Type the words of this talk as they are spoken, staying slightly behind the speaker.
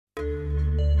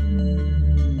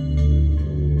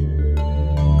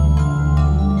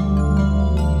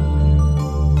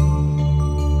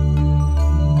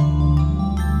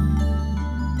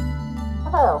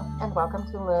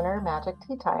Magic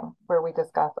Tea Time, where we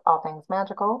discuss all things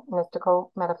magical,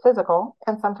 mystical, metaphysical,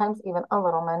 and sometimes even a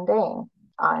little mundane.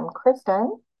 I'm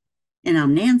Kristen, And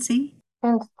I'm Nancy.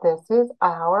 and this is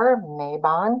our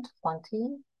Mabon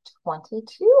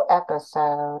 2022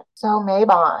 episode. So,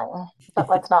 Mabon,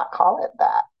 but let's not call it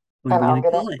that. What are And we I'll going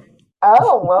to get it. call it?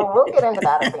 Oh, well, we'll get into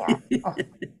that at the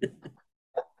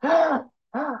end.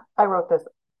 I wrote this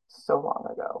so long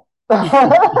ago.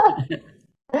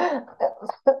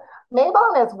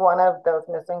 Mabon is one of those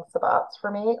missing spots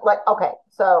for me. Like, okay,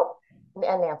 so,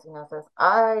 and Nancy knows this.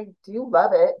 I do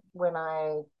love it when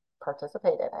I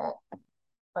participate in it.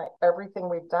 Like everything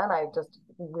we've done, I just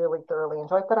really thoroughly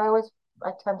enjoy. But I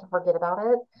tend to forget about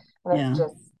it, and Yeah.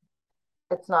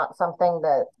 it's not something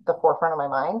that the forefront of my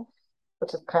mind,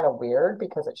 which is kind of weird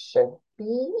because it should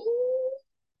be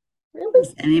really.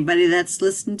 Does anybody that's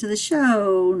listened to the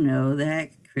show know that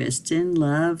Kristen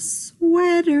loves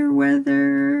sweater What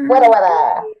weather? what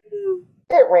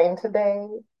It rained today.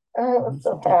 I was Yes,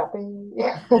 so it did. happy.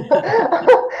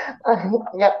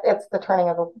 Yep, it's the turning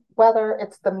of the weather.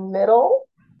 It's the middle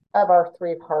of our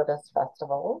three harvest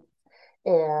festivals,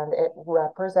 and it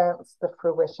represents the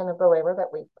fruition of the labor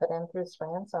that we put in through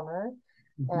spring and summer.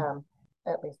 Mhm. Um,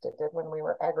 at least it did when we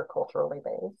were agriculturally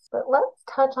based. But let's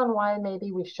touch on why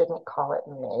maybe we shouldn't call it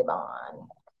Mabon.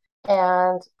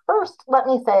 And first, let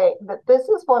me say that this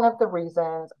is one of the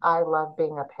reasons I love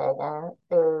being a pagan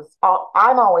is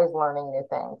I'm always learning new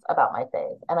things about my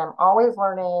faith, and I'm always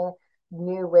learning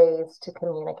new ways to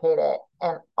communicate it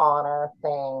and honor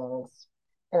things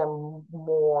in a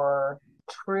more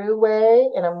true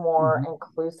way, in a more Mhm.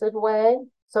 inclusive way.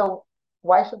 So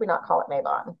why should we not call it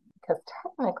Mabon? Because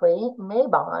technically,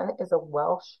 Mabon is a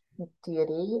Welsh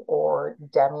deity or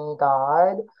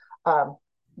demigod. Um,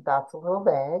 that's a little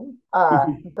vague.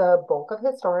 Mhm. The bulk of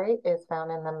his story is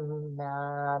found in the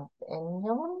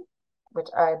Mabinogion, which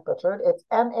I butchered. It's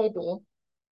Mabinogion,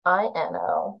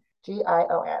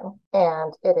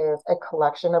 and it is a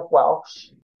collection of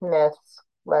Welsh myths,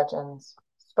 legends,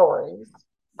 stories.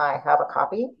 I have a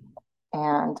copy,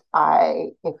 and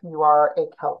if you are a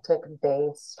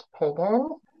Celtic-based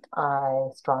pagan, I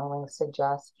strongly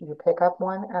suggest you pick up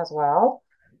one as well.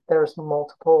 There's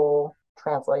multiple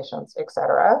translations,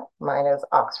 etc. Mine is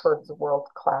Oxford's World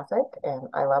Classic, and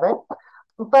I love it.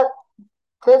 But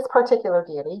this particular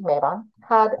deity, Mabon,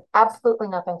 had absolutely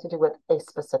nothing to do with a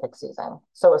specific season.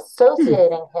 So Hmm.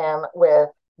 associating him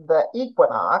with the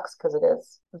equinox, because it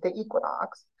is the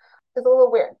equinox, is a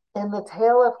little weird. In the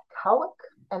tale of Cowlick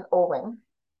and Olwen,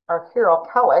 our hero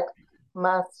Cowlick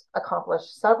must accomplish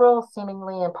several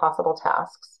seemingly impossible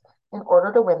tasks in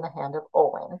order to win the hand of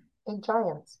Olwen, a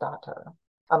giant's daughter.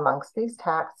 Amongst these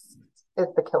tasks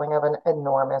is the killing of an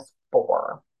enormous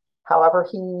boar. However,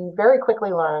 he very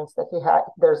quickly learns that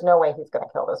there's no way he's going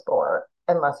to kill this boar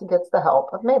unless he gets the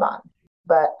help of Mabon.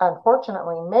 But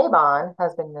unfortunately, Mabon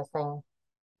has been missing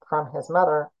from his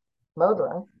mother,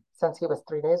 Modron, since he was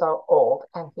 3 days old,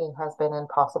 and he has been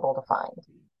impossible to find.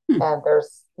 Hmm. And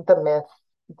there's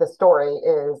the story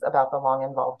is about the long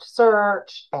involved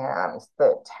search and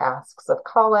the tasks of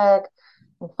Colic.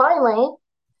 And finally,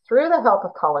 through the help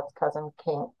of Colic's cousin,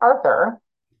 King Arthur,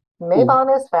 Ooh.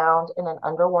 Mabon is found in an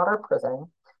underwater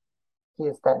prison. He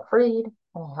is then freed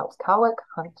and he helps Cowlick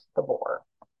hunt the boar.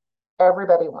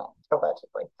 Everybody wins,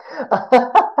 allegedly.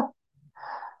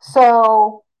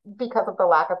 So, because of the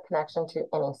lack of connection to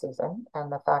any season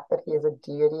and the fact that he is a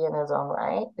deity in his own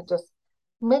right, it just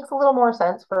makes a little more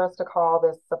sense for us to call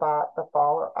this about the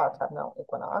fall or autumnal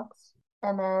equinox.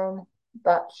 And then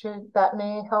that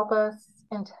may help us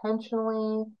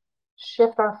intentionally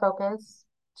shift our focus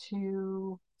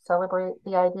to celebrate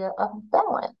the idea of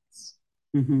balance,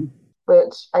 Mhm.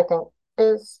 which I think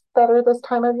is better this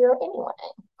time of year anyway,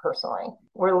 personally.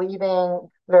 We're leaving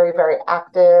very, very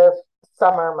active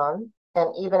summer month.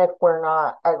 And even if we're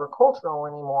not agricultural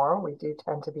anymore, we do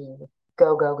tend to be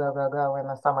go, go, go, go, go in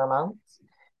the summer months.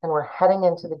 And we're heading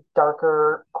into the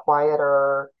darker,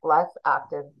 quieter, less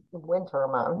active winter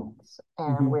months.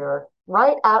 And Mhm. we're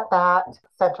right at that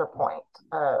center point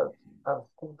of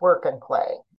work and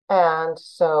play. And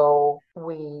so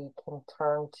we can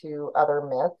turn to other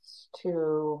myths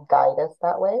to guide us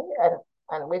that way.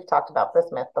 And we've talked about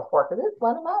this myth before because it's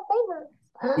one of my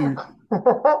Yeah.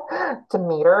 favorites.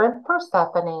 Demeter and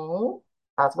Persephone,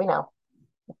 as we know,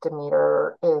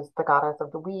 Demeter is the goddess of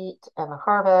the wheat and the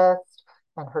harvest,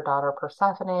 and her daughter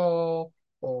Persephone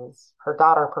is her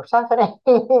daughter Persephone.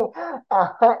 And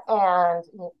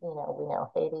we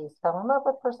know Hades fell in love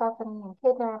with Persephone and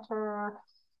kidnapped her.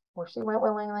 where she went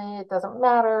willingly. It doesn't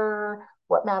matter.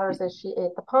 What matters is she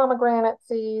ate the pomegranate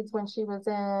seeds when she was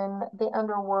in the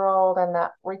underworld, and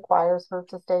that requires her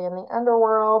to stay in the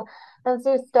underworld. And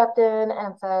Zeus stepped in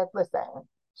and said, listen,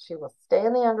 she will stay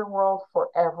in the underworld for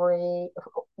every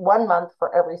 1 month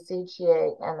for every seed she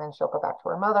ate, and then she'll go back to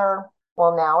her mother.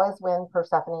 Well, now is when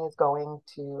Persephone is going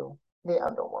to the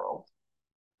underworld.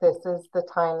 This is the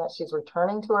time that she's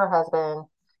returning to her husband,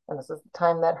 and this is the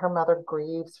time that her mother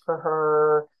grieves for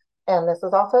her. And this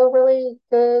is also a really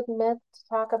good myth to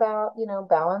talk about,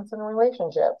 balance in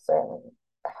relationships and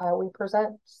how we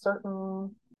present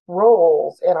certain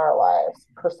roles in our lives.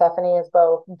 Persephone is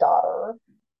both daughter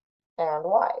and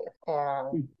wife,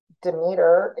 and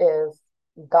Demeter is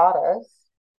goddess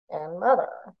and mother,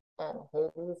 and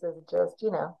Hades is just,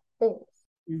 Hades.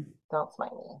 Mm. Don't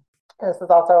smite me. This is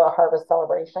also a harvest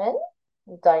celebration.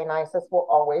 Dionysus will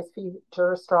always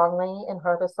feature strongly in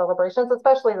harvest celebrations,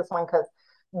 especially this one because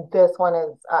this one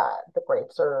is the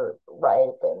grapes are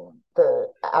ripe and the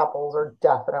apples are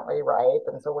definitely ripe,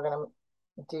 and so we're gonna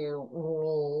do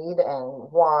mead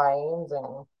and wines.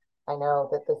 And I know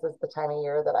that this is the time of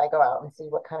year that I go out and see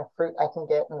what kind of fruit I can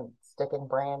get and stick in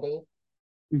brandy.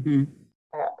 Mm-hmm.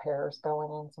 I got pears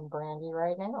going in some brandy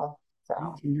right now. I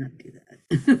So, do not do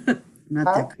that. I'm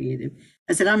not that huh? creative.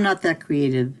 I said I'm not that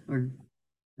creative or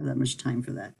have that much time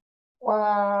for that.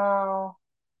 Wow.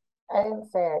 I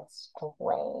didn't say I'd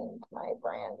strained my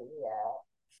brandy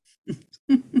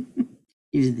yet.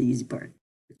 Usually the easy part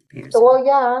with the pears in. Well,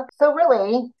 yeah. So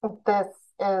really, this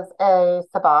is a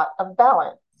Sabbat of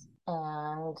balance.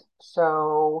 And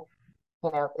so,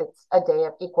 it's a day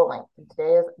of equal length. The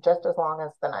day is just as long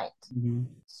as the night. Mhm.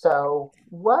 So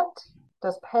what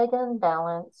does pagan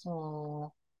balance mean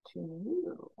to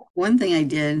you? One thing I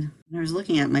did when I was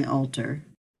looking at my altar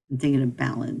and thinking of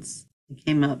balance, I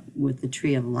came up with the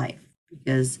tree of life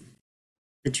because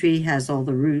the tree has all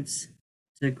the roots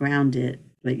to ground it,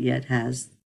 but yet has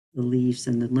the leaves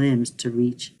and the limbs to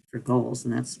reach for goals.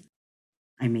 And that's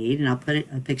I made, and I'll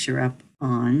put a picture up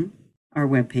on our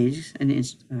webpage and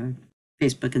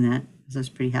Facebook and that because I was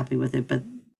pretty happy with it. But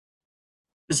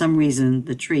for some reason,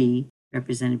 the tree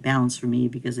represented balance for me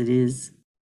because it is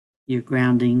your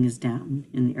grounding is down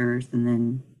in the earth and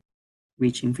then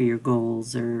reaching for your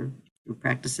goals or your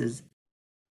practices.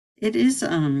 It is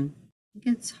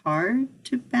it's hard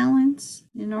to balance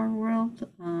in our world.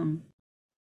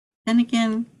 Then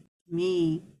again,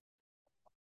 me,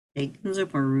 pagans are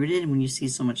more rooted, and when you see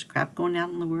so much crap going out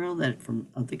in the world that from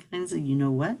other kinds of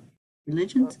what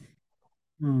religions,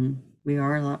 we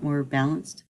are a lot more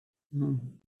balanced. Um,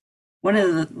 One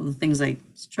of the things I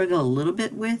struggle a little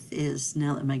bit with is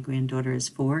now that my granddaughter is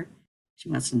 4, she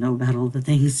wants to know about all the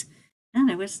things.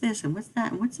 Anna, what's this and what's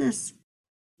that and what's this?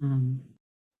 Um,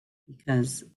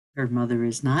 because her mother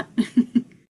is not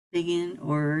pagan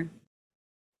or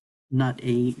not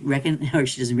a reckon or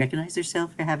she doesn't recognize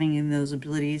herself for having in those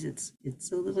abilities.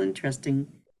 It's a little interesting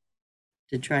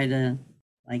to try to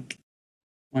like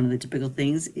one of the typical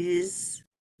things is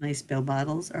my spell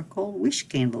bottles are called wish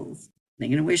candles.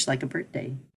 Making a wish like a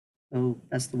birthday. So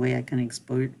that's the way I kind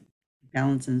of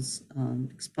balance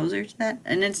and expose her to that.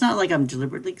 And it's not like I'm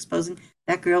deliberately exposing.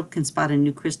 That girl can spot a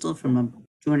new crystal from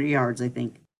 200 yards, I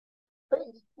think.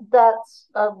 That's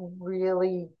a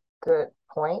really good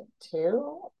point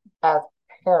too. As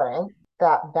parents,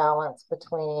 that balance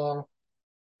between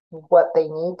what they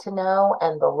need to know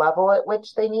and the level at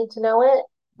which they need to know it.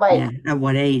 Like, Yeah, at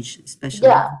what age, especially.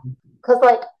 yeah, because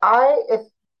like if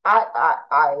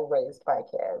I raised my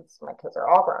kids are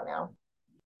all grown now.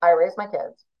 I raised my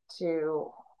kids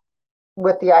to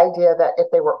with the idea that if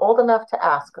they were old enough to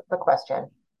ask the question,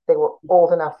 they were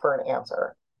old enough for an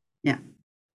answer. Yeah,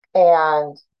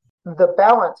 And the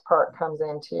balance part comes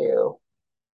into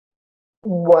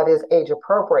what is age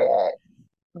appropriate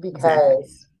exactly.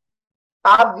 because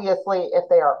obviously, if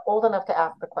they are old enough to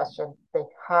ask the question, they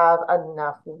have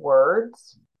enough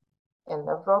words in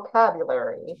the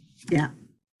vocabulary, Yeah,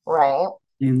 right?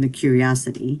 and the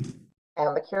curiosity.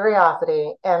 And the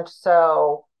curiosity. And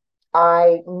so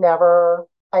I never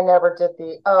did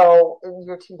the, oh,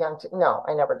 you're too young to, no,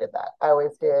 I never did that. I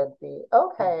always did the,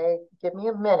 okay, give me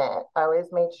a minute. I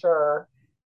always made sure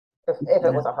if it Yeah,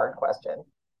 was a hard question,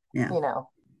 yeah. you know,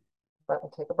 let me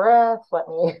take a breath, let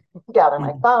me gather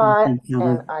my And think thoughts, how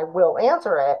and to I will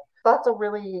answer it. That's a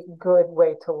really good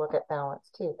way to look at balance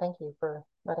too. Thank you for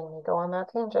letting me go on that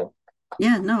tangent.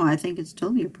 Yeah, no, I think it's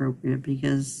totally appropriate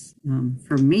because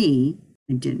for me,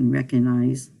 I didn't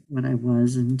recognize what I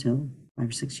was until 5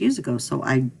 or 6 years ago.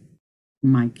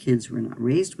 My kids were not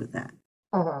raised with that.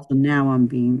 Mhm. So now I'm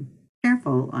being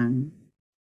careful on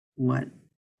what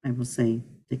I will say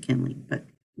to Kinley. But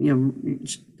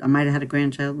I might have had a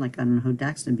grandchild, like I don't know who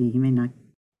Dax would be. He may not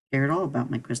care at all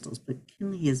about my crystals, but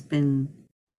Kinley has been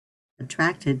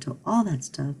attracted to all that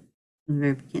stuff from the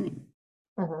very beginning.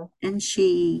 Hmm. And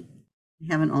I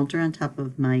have an altar on top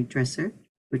of my dresser,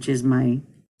 which is my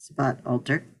spot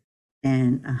altar.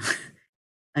 And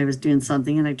I was doing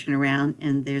something and I turn around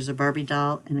and there's a Barbie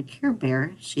doll and a Care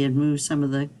Bear. She had moved some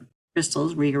of the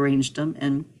crystals, rearranged them,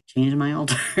 and changed my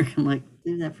altar. I'm like,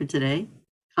 do that for today.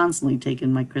 Constantly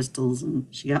taking my crystals, and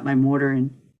she got my mortar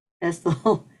and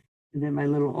pestle, and then my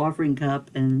little offering cup,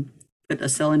 and put a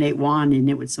selenite wand in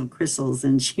it with some crystals,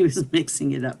 and she was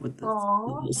mixing it up with the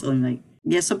Aw. whole selenite.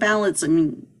 Yeah, so balance. I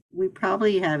mean, we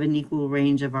probably have an equal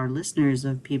range of our listeners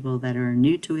of people that are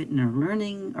new to it and are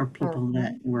learning, or people Hmm.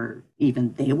 that were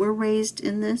even they were raised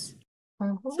in this.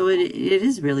 Hmm. So it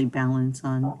is really balance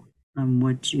on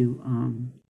what you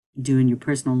do in your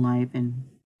personal life, and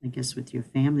I guess with your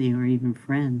family or even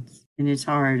friends. And it's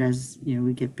hard as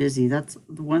we get busy. That's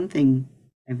the one thing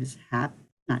I was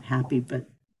not happy, but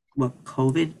what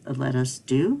COVID let us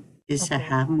do is to Hmm.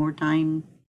 have more time,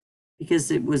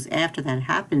 because it was after that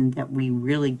happened that we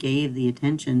really gave the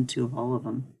attention to all of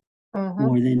them Hmm.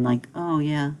 more than like, oh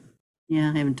yeah,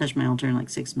 yeah, I haven't touched my altar in like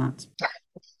 6 months,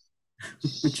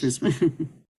 which was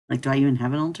like, do I even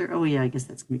have an altar? Oh yeah, I guess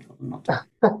that's gonna be called an altar.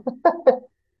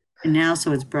 And now,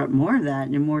 so it's brought more of that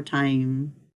and more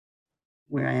time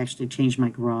where I actually changed my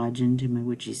garage into my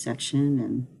witchy section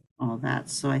and all that.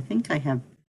 So I think I have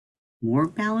more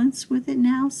balance with it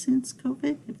now since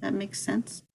COVID, if that makes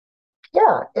sense.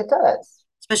 Yeah, it does.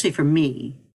 Especially for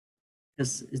me,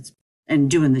 because and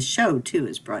doing the show too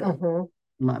has brought a Hmm.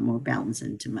 lot more balance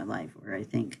into my life, where I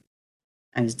think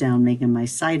I was down making my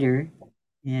cider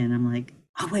and I'm like,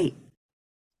 oh wait,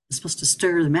 I'm supposed to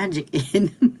stir the magic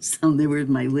in. So there was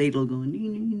my ladle going, "Nee,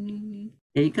 nee, nee, nee."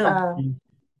 There you go. Uh,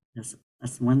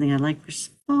 That's the one thing I like for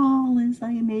fall is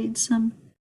I made some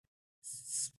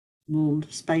little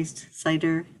spiced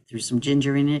cider, threw some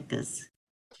ginger in it because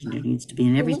ginger needs to be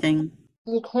in you, everything.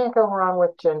 you can't go wrong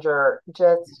with ginger.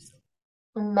 Just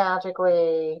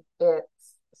magically,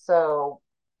 it's so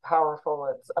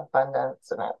powerful. It's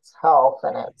abundance and it's health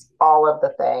and it's all of the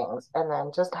things. And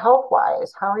then just health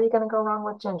wise, how are you going to go wrong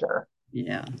with ginger?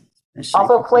 Yeah, especially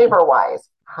Also, for flavor wise,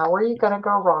 how are you going to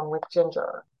go wrong with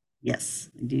ginger? yes,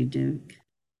 I do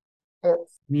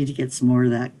It's, need to get some more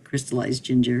of that crystallized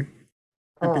ginger.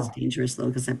 Not that's mm. dangerous though,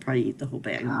 because I'd probably eat the whole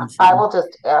bag in one sitting. I will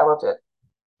just,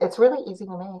 it's really easy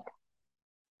to make.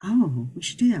 Oh, we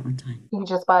should do that one time. You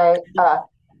just buy,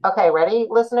 okay, ready,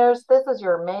 listeners? This is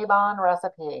your Mabon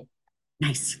recipe.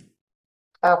 Nice.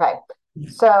 Okay.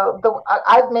 So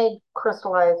I've made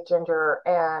crystallized ginger,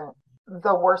 and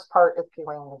the worst part is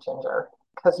peeling the ginger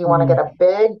because you want to get a Mhm.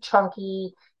 big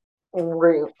chunky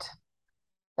root,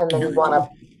 and then Yeah. you want to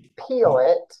peel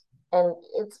it, and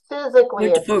it's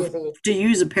easy. Do you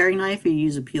use a paring knife or you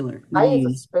use a peeler? What do I you use a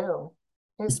use? spoon.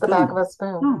 A Use the back of a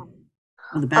spoon. spoon.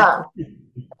 Oh, on the back. Um,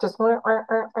 just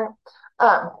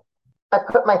um, I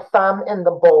put my thumb in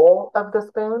the bowl of the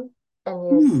spoon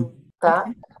and use Hmm. that.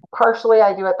 Okay. Partially,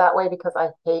 I do it that way because I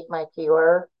hate my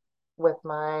peeler with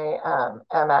my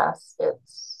MS.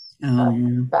 It's Oh a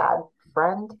yeah. bad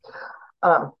friend.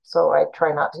 So I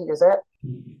try not to use it.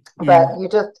 Yeah. But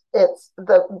it's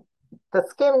the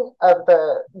skin of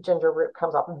the ginger root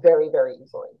comes off very, very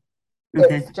easily.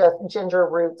 Okay. It's just ginger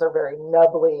roots are very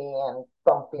nubbly and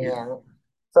bumpy, Yeah. and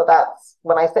so that's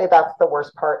when I say that's the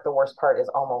worst part. The worst part is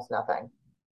almost nothing.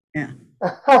 Yeah.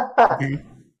 Okay.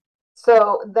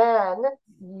 So then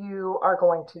you are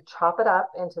going to chop it up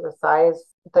into the size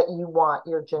that you want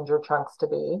your ginger chunks to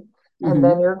be. And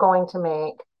then Mm-hmm. you're going to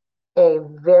make a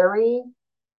very,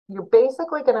 you're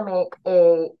basically going to make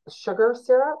a sugar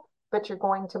syrup, but you're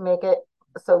going to make it.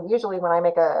 So usually when I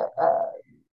make a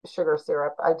sugar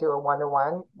syrup, I do a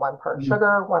 1-to-1, 1 part Mm-hmm.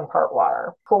 sugar, 1 part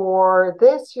water. For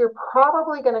this, you're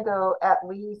probably going to go at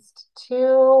least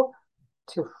 2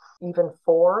 to even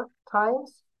 4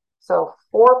 times. So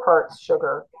 4 parts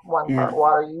sugar, one Yeah. part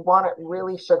water. You want it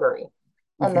really sugary.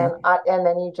 Okay. And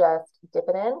then you just dip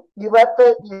it in. You let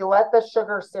the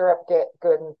sugar syrup get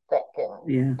good and thick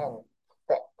Yeah. and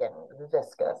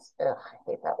viscous. Ugh, I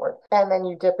hate that word. And then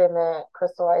you dip in the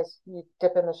crystallized, you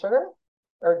dip in the sugar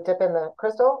or dip in the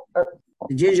crystal or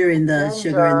The ginger and the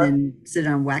sugar, and ginger then sit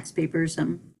on wax paper or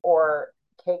something. or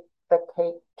cake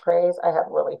trays. I have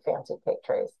really fancy cake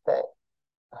trays that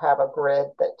have a grid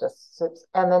that just sits,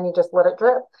 and then you just let it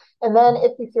drip. And then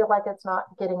if you feel like it's not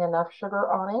getting enough sugar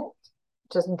on it,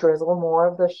 just drizzle more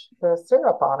of the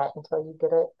syrup on it until you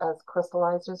get it as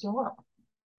crystallized as you want.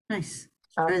 Nice.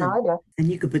 That's Try how that. I do.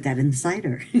 And you could put that in the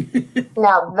cider.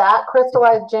 Now that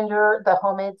crystallized ginger, the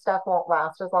homemade stuff won't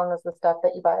last as long as the stuff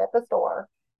that you buy at the store.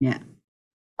 Yeah.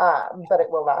 But it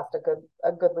will last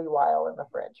a goodly while in the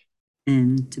fridge.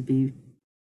 And to be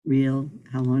real,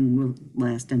 how long will it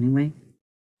last anyway?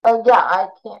 Oh yeah, I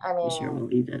can't. I You sure mean,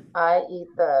 will eat it. I eat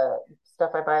the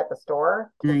stuff I buy at the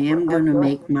store And I to am going to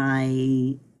perpetuate. make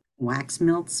my wax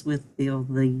melts with the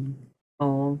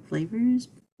fall flavors.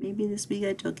 Maybe this week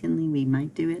I told Kinley we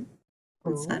might do it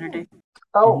on Ooh. Saturday.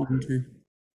 Oh, Getting into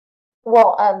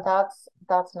well, and that's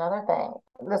another thing.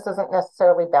 This isn't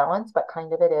necessarily balanced, but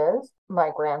kind of it is. My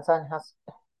grandson has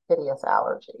hideous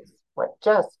allergies, like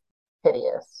just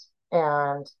hideous.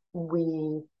 And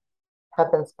he's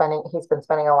been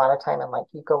spending a lot of time in like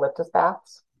eucalyptus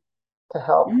baths to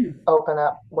help mm, open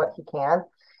up what he can.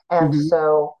 And hmm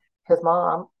so his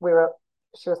mom,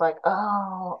 she was like,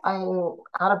 "Oh, I'm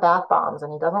out of bath bombs,"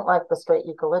 and he doesn't like the straight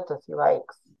eucalyptus. He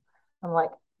likes. I'm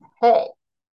like, "Hey,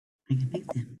 I can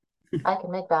make them. I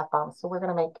can make bath bombs, so we're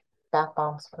gonna make bath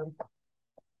bombs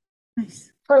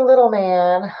Nice. for little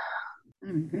man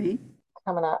That'd be great.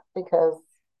 coming up because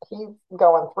he's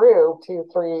going through two,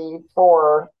 three,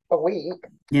 four a week,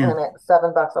 Yeah, and it's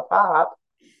 $7 a pop.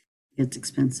 it's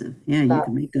expensive. Yeah, you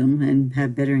can That's make them and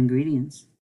have better ingredients.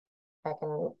 I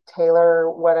can tailor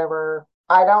whatever.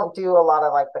 I don't do a lot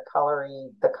of like the color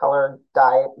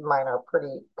dye. Mine are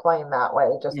pretty plain that way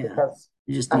just Yeah, because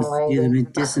it just I'm needs to do the lazy.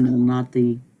 medicinal, not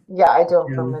the Yeah, I do them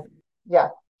show. from, yeah.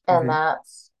 And Okay.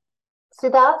 that's, see,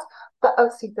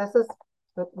 this is,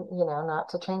 not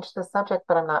to change the subject,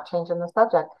 but I'm not changing the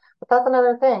subject. But that's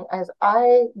another thing is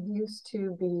I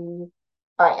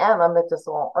am a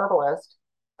medicinal herbalist.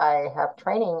 I have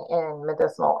training in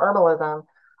medicinal herbalism.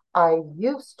 I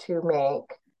used to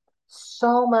make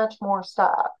so much more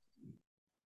stuff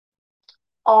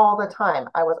all the time.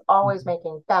 I was always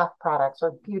making bath products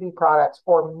or beauty products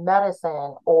or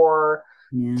medicine or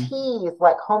Yeah, teas,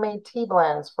 like homemade tea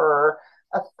blends for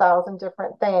 1,000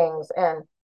 different things. And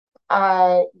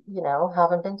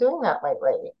haven't been doing that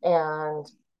lately. And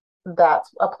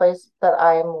that's a place that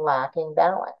I'm lacking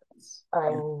balance. yeah.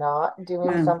 I'm not doing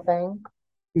Well, something.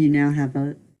 you now have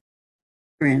a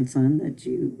grandson that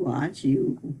you watch.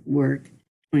 You work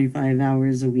 25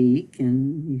 hours a week,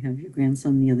 and you have your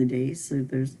grandson the other day. So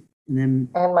there's them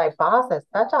And my boss is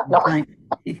such a no. time.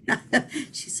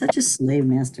 She's such a slave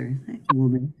master. That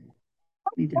woman.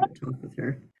 We need to have a talk with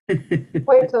her.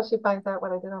 Wait till she finds out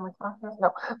what I did on my podcast.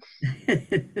 No,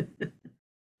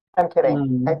 I'm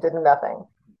kidding. I um, did nothing.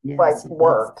 yeah, Like so that's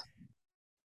worked.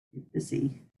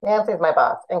 busy. Nancy's my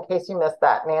boss. In case you missed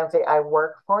that, Nancy, I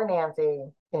work for Nancy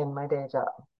in my day job.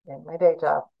 In my day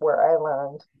job, where I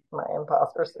learned my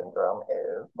imposter syndrome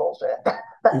is bullshit.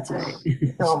 That's right.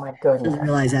 Oh She my doesn't goodness.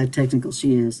 realize how technical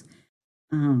she is.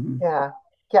 Um, Yeah.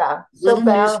 Yeah. So Little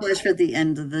Beth, newsflash for the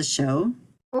end of the show.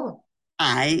 mm,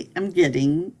 I am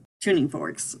getting tuning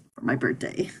forks for my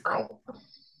birthday. I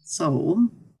So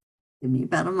give me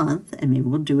about a month and maybe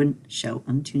we'll do a show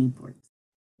on tuning forks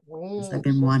because I've we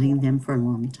been should wanting them for a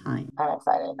long time. I'm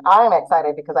excited. I'm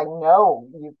excited because I know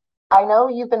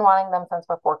you've been wanting them since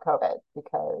before COVID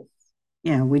because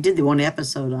Yeah, we did the one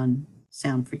episode on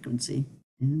sound frequency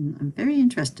and I'm very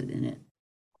interested in it.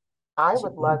 I Should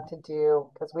would we love to do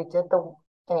because we did the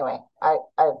anyway.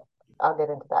 I'll get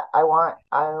into that.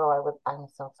 I'm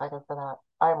so excited for that.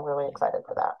 I'm really excited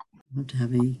for that. have to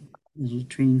have a little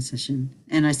training session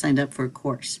and I signed up for a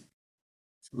course.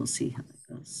 So we'll see how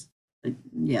that goes. But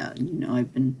yeah,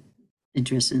 I've been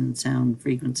interested in sound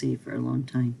frequency for a long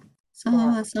time. So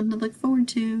Yeah. that's something to look forward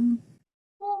to.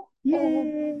 Mm.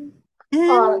 Yay!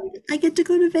 Uh, And I get to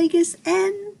go to Vegas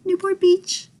and Newport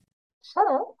Beach Shut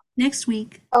up. next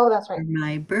week Oh, that's right. for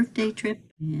my birthday trip.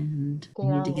 And I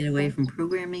need to Damn, get away from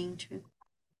programming trip.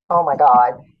 oh my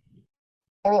God.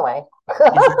 Anyway,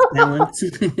 I guess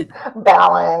it's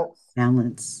balance.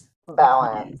 balance, Balance.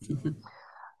 balance. Yes.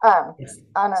 Um, Yes.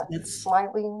 on So a that's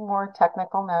slightly more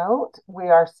technical note, we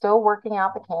are still working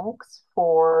out the kinks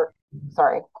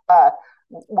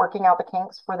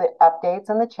for the updates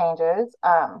and the changes,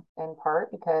 in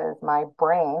part because my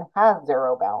brain has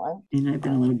zero balance. and I've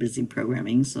been a little busy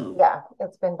programming, so Yeah,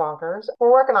 it's been bonkers.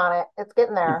 We're working on it. It's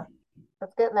getting there.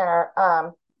 It's getting there.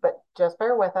 But just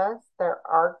bear with us. There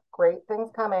are great things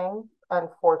coming.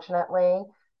 Unfortunately,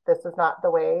 this is not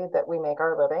the way that we make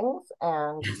our livings.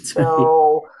 And that's right.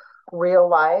 so real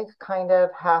life kind of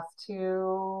has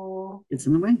to, It's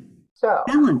in the way. so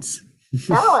Balance.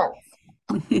 balance.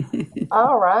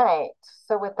 All right.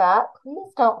 So with that,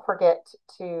 please don't forget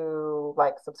to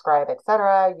like, subscribe,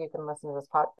 etc. You can listen to this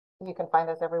podcast You can find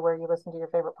us everywhere you listen to your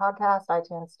favorite podcast: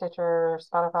 iTunes, Stitcher,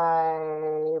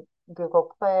 Spotify,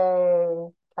 Google Play,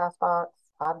 Castbox,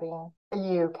 Podbean.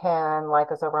 You can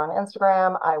like us over on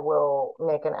Instagram. I will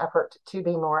make an effort to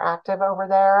be more active over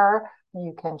there.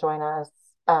 You can join us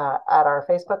at our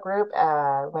Facebook group,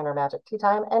 Lunar Magic Tea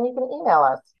Time, and you can email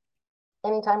us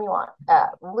anytime you want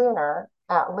at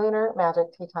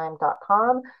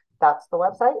lunarmagicteatime.com. That's the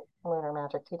website,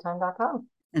 lunarmagicteatime.com.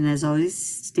 And as always,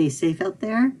 stay safe out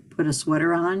there. Put a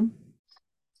sweater on.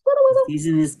 The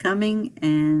season is coming,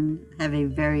 and have a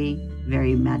very,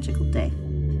 very magical day.